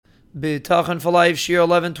Bitachon4life, Shiur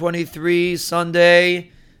 1123, Sunday,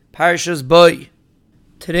 Parshas Boy.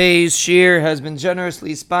 Today's Shiur has been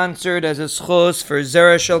generously sponsored as a schus for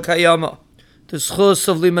Zera Shel Kayama. The schus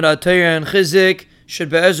of Limud Torah and Chizik should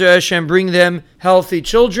Be'ezra Hashem bring them healthy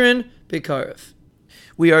children, B'karev.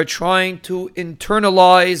 We are trying to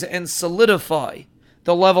internalize and solidify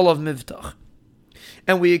the level of Mivtach.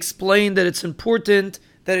 And we explained that it's important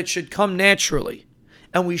that it should come naturally,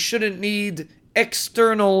 and we shouldn't need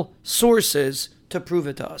external sources to prove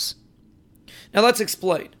it to us. Now let's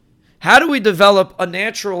explain. How do we develop a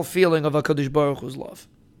natural feeling of HaKadosh Baruch Hu's love?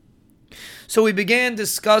 So we began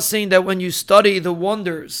discussing that when you study the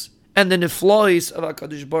wonders and the niflois of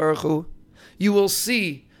HaKadosh Baruch Hu, you will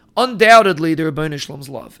see undoubtedly the Rebbeinu Shlom's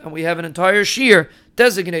love. And we have an entire shiur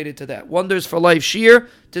designated to that. Wonders for Life shiur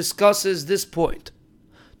discusses this point.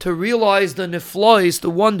 To realize the niflois, the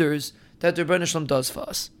wonders that the Rebbeinu Shlom does for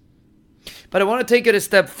us. But I want to take it a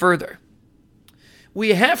step further. We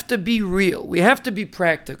have to be real. We have to be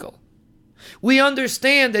practical. We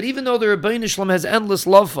understand that even though the Rebbeinu Shlom has endless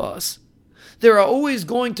love for us, there are always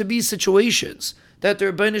going to be situations that the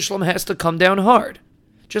Rebbeinu Shlom has to come down hard.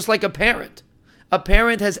 Just like a parent. A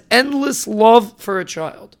parent has endless love for a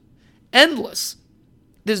child. Endless.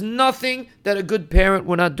 There's nothing that a good parent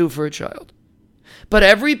would not do for a child. But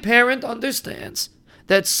every parent understands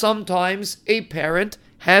that sometimes a parent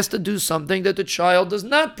has to do something that the child does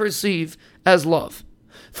not perceive as love.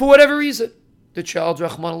 For whatever reason. The child's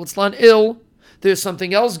Rahman al-Islan ill. There's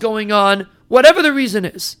something else going on. Whatever the reason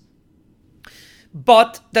is.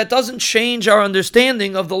 But that doesn't change our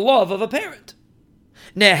understanding of the love of a parent.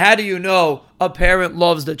 Now, how do you know a parent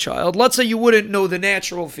loves the child? Let's say you wouldn't know the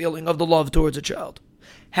natural feeling of the love towards a child.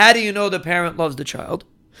 How do you know the parent loves the child?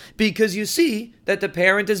 Because you see that the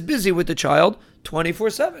parent is busy with the child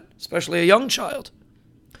 24/7, especially a young child.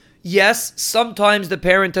 Yes, sometimes the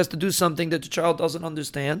parent has to do something that the child doesn't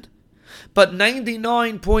understand, but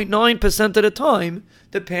 99.9% of the time,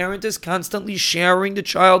 the parent is constantly showering the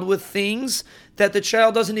child with things that the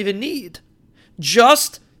child doesn't even need,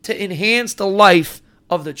 just to enhance the life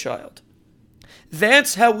of the child.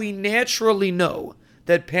 That's how we naturally know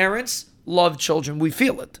that parents love children. We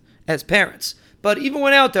feel it as parents. But even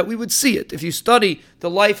without that, we would see it. If you study the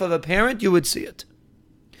life of a parent, you would see it.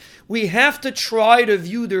 We have to try to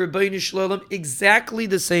view the Rebbeinu Shlom exactly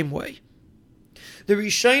the same way. The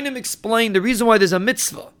Rishonim explain the reason why there's a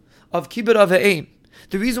mitzvah of kibbud av v'em,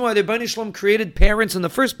 the reason why the Rebbeinu Shlom created parents in the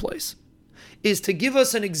first place, is to give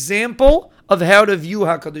us an example of how to view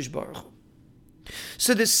HaKadosh Baruch Hu.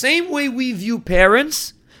 So the same way we view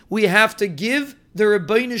parents, we have to give the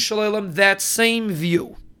Rebbeinu Shlom that same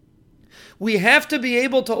view. We have to be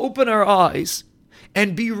able to open our eyes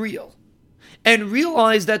and be real. And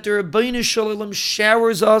realize that the Rebbeinu Shlom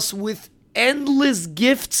showers us with endless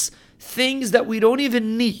gifts, things that we don't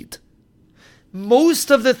even need.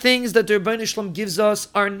 Most of the things that the Rebbeinu Shlom gives us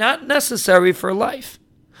are not necessary for life.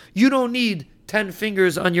 You don't need 10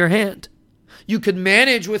 fingers on your hand. You can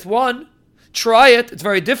manage with one. Try it. It's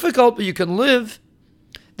very difficult, but you can live.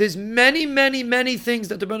 There's many, many, many things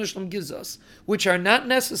that the Rebbeinu Shlom gives us, which are not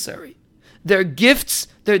necessary. They're gifts,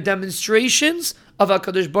 they're demonstrations of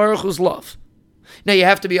HaKadosh Baruch Hu's love. Now you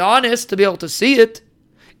have to be honest to be able to see it.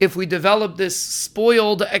 If we develop this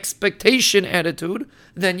spoiled expectation attitude,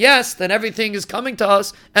 then yes, then everything is coming to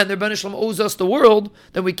us and the Rebbeinu Shlom owes us the world,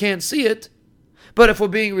 then we can't see it. But if we're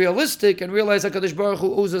being realistic and realize HaKadosh Baruch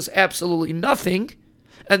Hu owes us absolutely nothing,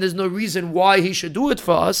 and there's no reason why He should do it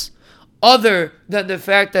for us, other than the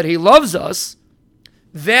fact that He loves us,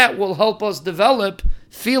 that will help us develop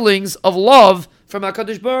feelings of love from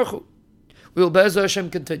HaKadosh Baruch Hu. We will Be'ezra Hashem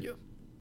continue.